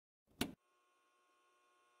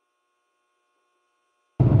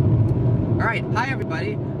Alright, hi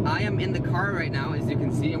everybody. I am in the car right now, as you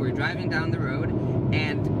can see, and we're driving down the road,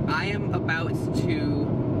 and I am about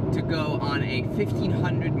to go on a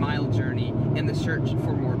 1,500-mile journey in the search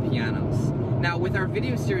for more pianos. Now, with our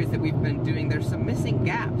video series that we've been doing, there's some missing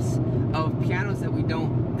gaps of pianos that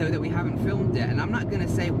we haven't filmed yet, and I'm not going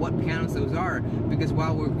to say what pianos those are, because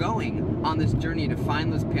while we're going on this journey to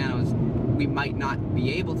find those pianos, we might not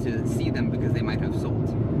be able to see them because they might have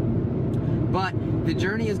sold. But the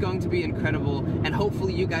journey is going to be incredible, and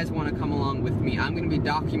hopefully you guys want to come along with me. I'm going to be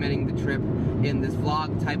documenting the trip in this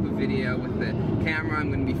vlog type of video with the camera.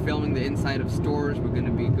 I'm going to be filming the inside of stores. We're going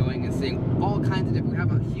to be going and seeing all kinds of different, we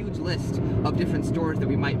have a huge list of different stores that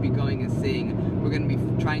we might be going and seeing. We're going to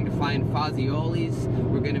be trying to find Fazioli's.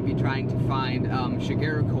 We're going to be trying to find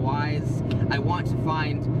Shigeru Kawai's. I want to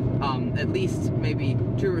find at least maybe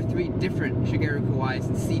 2 or 3 different Shigeru Kawai's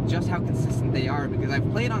and see just how consistent they are, because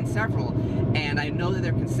I've played on several and I know that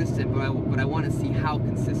they're consistent, but I want to see how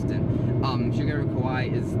consistent. Shigeru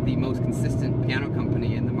Kawai is the most consistent piano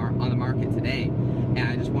company on the market today, and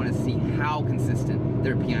I just want to see how consistent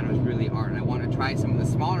their pianos really are. And I want to try some of the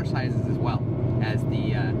smaller sizes as well as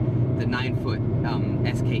the 9-foot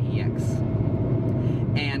SKEX.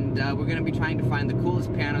 And we're going to be trying to find the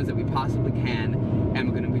coolest pianos that we possibly can, and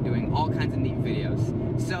we're going to be doing all kinds of neat videos.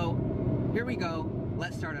 So here we go.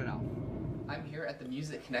 Let's start it off. I'm here at the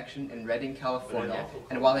Music Connection in Redding, California,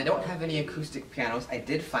 and while I don't have any acoustic pianos, I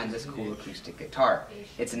did find this cool acoustic guitar.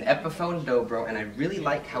 It's an Epiphone Dobro, and I really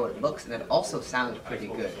like how it looks, and it also sounds pretty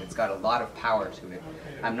good. It's got a lot of power to it.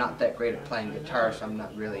 I'm not that great at playing guitar, so I'm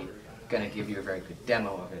not really going to give you a very good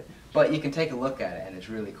demo of it. But you can take a look at it, and it's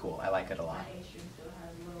really cool. I like it a lot.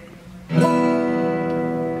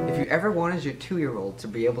 If you ever wanted your 2-year-old to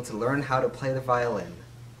be able to learn how to play the violin,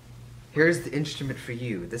 here's the instrument for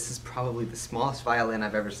you. This is probably the smallest violin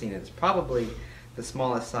I've ever seen. It's probably the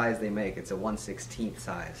smallest size they make. It's a 1/16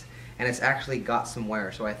 size. And it's actually got some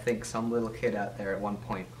wear, so I think some little kid out there at one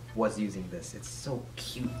point was using this. It's so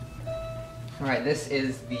cute. Alright, this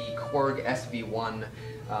is the Korg SV1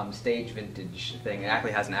 stage vintage thing. It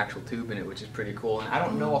actually has an actual tube in it, which is pretty cool. And I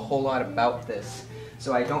don't know a whole lot about this,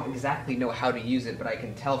 so I don't exactly know how to use it, but I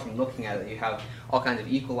can tell from looking at it that you have all kinds of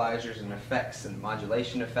equalizers and effects and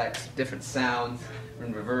modulation effects, different sounds,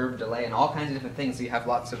 and reverb, delay, and all kinds of different things, so you have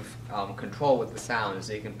lots of control with the sound,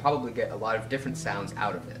 so you can probably get a lot of different sounds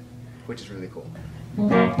out of it, which is really cool.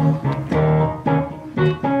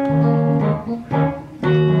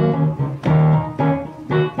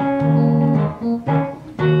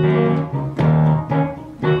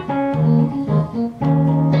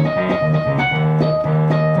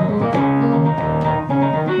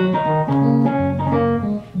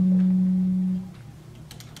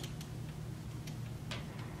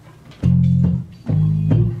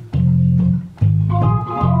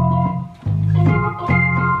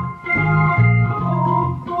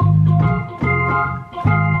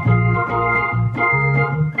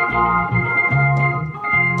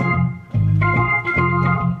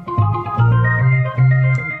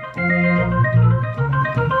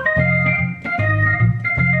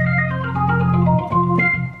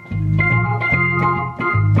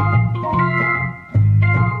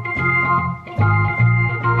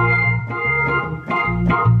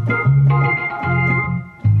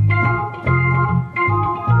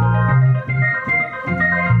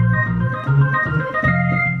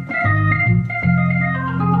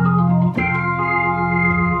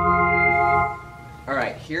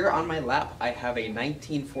 Here on my lap I have a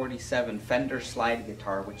 1947 Fender slide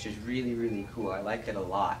guitar, which is really, really cool. I like it a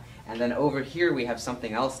lot. And then over here we have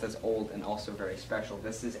something else that's old and also very special.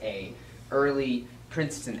 This is a early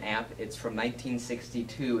Princeton amp. It's from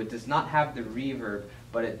 1962. It does not have the reverb,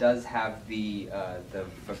 but it does have the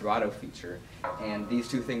vibrato feature. And these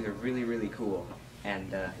two things are really, really cool.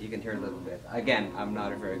 And you can hear a little bit. Again, I'm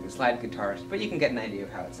not a very good slide guitarist, but you can get an idea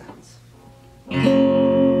of how it sounds.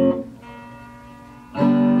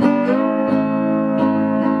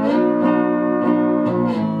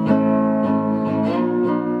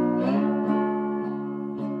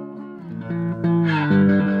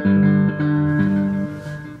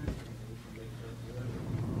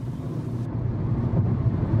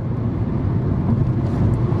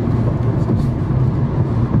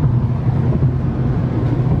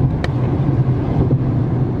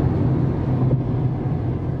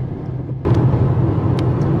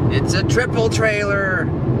 It's a triple trailer!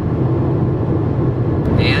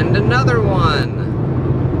 And another one!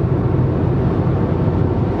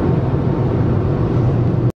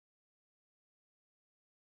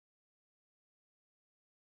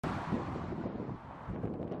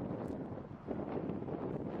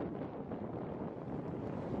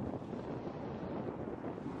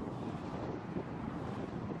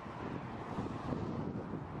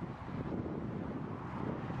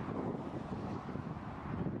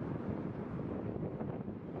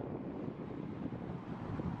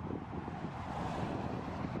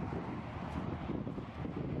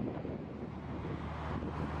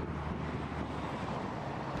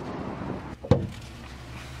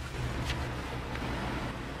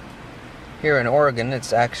 Here in Oregon,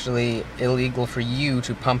 it's actually illegal for you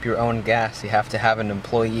to pump your own gas. You have to have an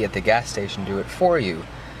employee at the gas station do it for you.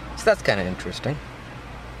 So that's kind of interesting.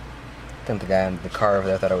 I think the guy in the car over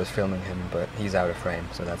there thought I was filming him, but he's out of frame,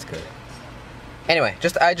 so that's good. Anyway,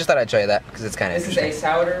 I just thought I'd show you that because it's kind of interesting. This is a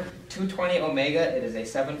Souter 220 Omega. It is a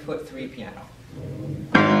 7'3" piano.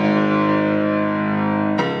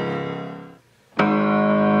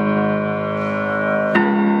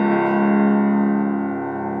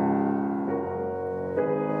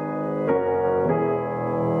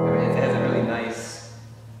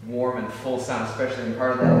 Warm and full sound, especially in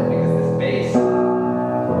part of that because this bass, especially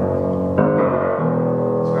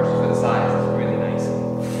for the size, is really nice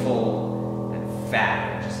and full and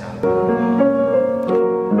fat. It just sounds good.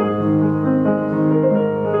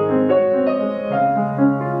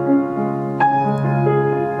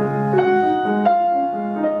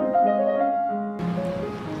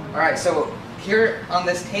 Alright, so here on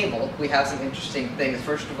this table we have some interesting things.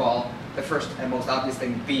 First of all, the first and most obvious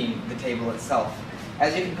thing being the table itself.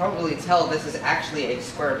 As you can probably tell, this is actually a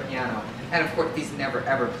square piano. And of course, these never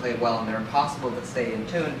ever play well and they're impossible to stay in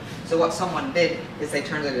tune. So what someone did is they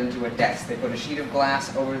turned it into a desk. They put a sheet of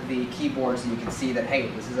glass over the keyboard so you can see that, hey,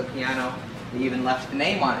 this is a piano. They even left the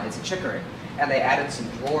name on it. It's a Chickering. And they added some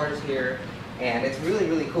drawers here. And it's really,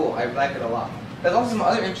 really cool. I like it a lot. There's also some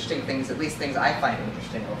other interesting things, at least things I find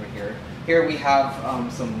interesting over here. Here we have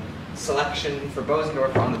some selection for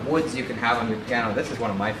Bosendorf on the woods you can have on your piano. This is one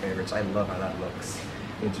of my favorites. I love how that looks.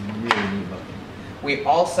 It's really neat looking. We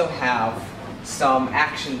also have some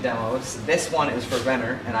action demos. This one is for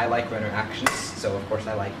Renner, and I like Renner actions, so of course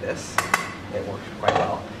I like this. It works quite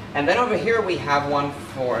well. And then over here we have one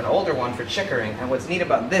for an older one for Chickering, and what's neat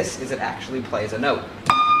about this is it actually plays a note,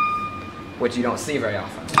 which you don't see very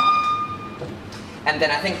often. And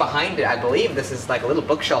then I think behind it, I believe this is like a little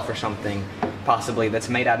bookshelf or something, possibly, that's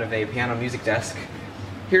made out of a piano music desk.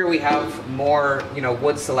 Here we have more,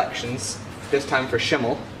 wood selections, this time for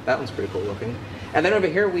Schimmel. That one's pretty cool looking. And then over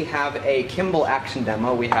here we have a Kimball action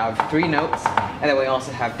demo. We have 3 notes, and then we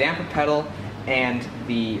also have damper pedal and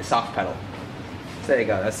the soft pedal. So there you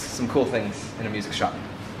go, that's some cool things in a music shop.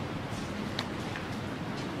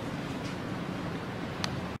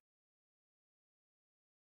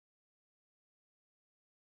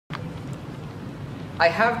 I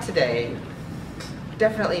have today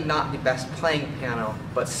definitely not the best playing piano,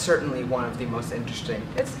 but certainly one of the most interesting.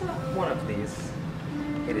 It's not one of these.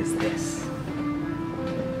 It is this.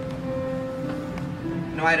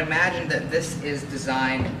 I'd imagine that this is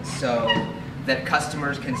designed so that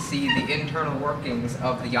customers can see the internal workings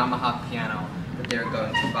of the Yamaha piano that they're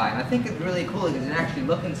going to buy. And I think it's really cool because you can actually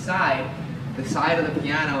look inside the side of the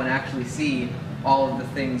piano and actually see all of the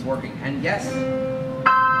things working. And yes,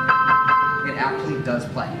 it actually does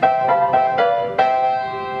play.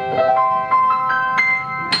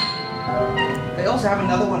 They also have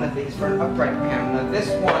another one of these for an upright piano. Now this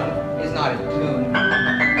one is not in tune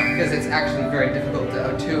because it's actually very difficult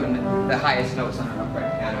to attune the highest notes on an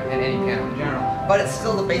upright piano and any piano in general. But it's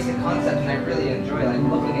still the basic concept, and I really enjoy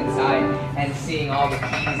looking inside and seeing all the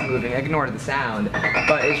keys moving. Ignore the sound,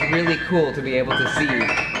 but it's really cool to be able to see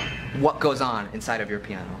what goes on inside of your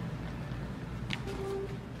piano.